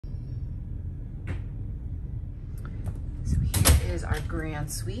is our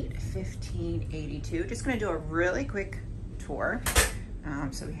Grand Suite, 1582. Just gonna do a really quick tour.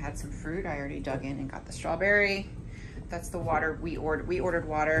 So we had some fruit. I already dug in and got the strawberry. That's the water we ordered. We ordered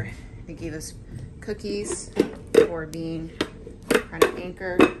water. They gave us cookies for being kind of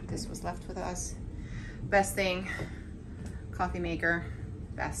anchor. This was left with us. Best thing, coffee maker,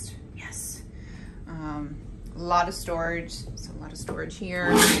 best, yes. A lot of storage, so a lot of storage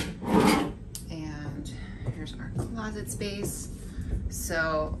here. And here's our closet space.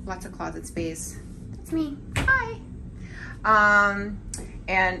 So lots of closet space. That's me, hi.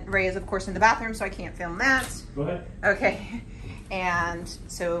 And Ray is of course in the bathroom, so I can't film that. Go ahead. Okay, and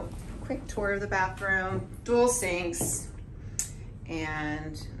so quick tour of the bathroom, dual sinks,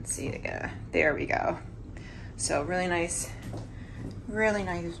 and let's see, there we go. So really nice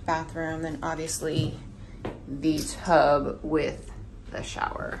bathroom. Then obviously the tub with the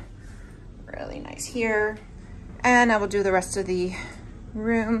shower. Really nice here. And I will do the rest of the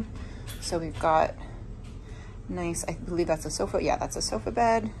room. So we've got nice, I believe that's a sofa. Yeah, that's a sofa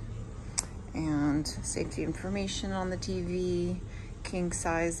bed. And safety information on the TV, king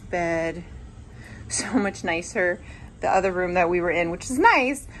size bed. So much nicer. The other room that we were in, which is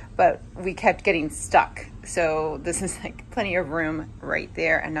nice, but we kept getting stuck. So this is like plenty of room right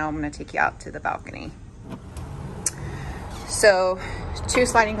there. And now I'm gonna take you out to the balcony. So 2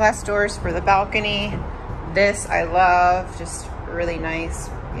 sliding glass doors for the balcony. This I love, just really nice.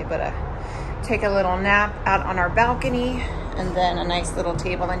 Be able to take a little nap out on our balcony, and then a nice little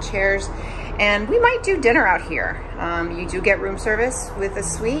table and chairs. And we might do dinner out here. You do get room service with the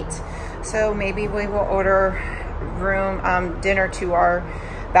suite. So maybe we will order dinner to our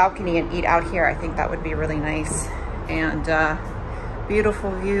balcony and eat out here. I think that would be really nice. And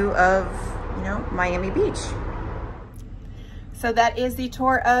beautiful view of, you know, Miami Beach. So that is the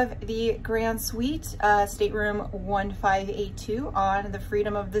tour of the Grand Suite, stateroom 1582 on the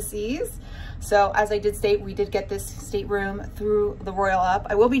Freedom of the Seas. So as I did state, we did get this stateroom through the Royal Up.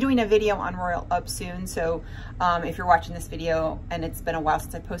 I will be doing a video on Royal Up soon. So if you're watching this video and it's been a while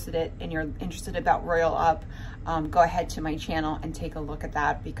since I posted it and you're interested about Royal Up, go ahead to my channel and take a look at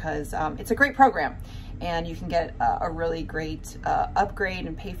that, because it's a great program and you can get a really great upgrade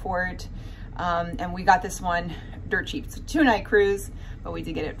and pay for it. And we got this one dirt cheap. It's a 2-night cruise, but we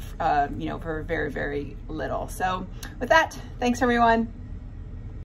did get it, you know, for very, very little. So with that, thanks everyone.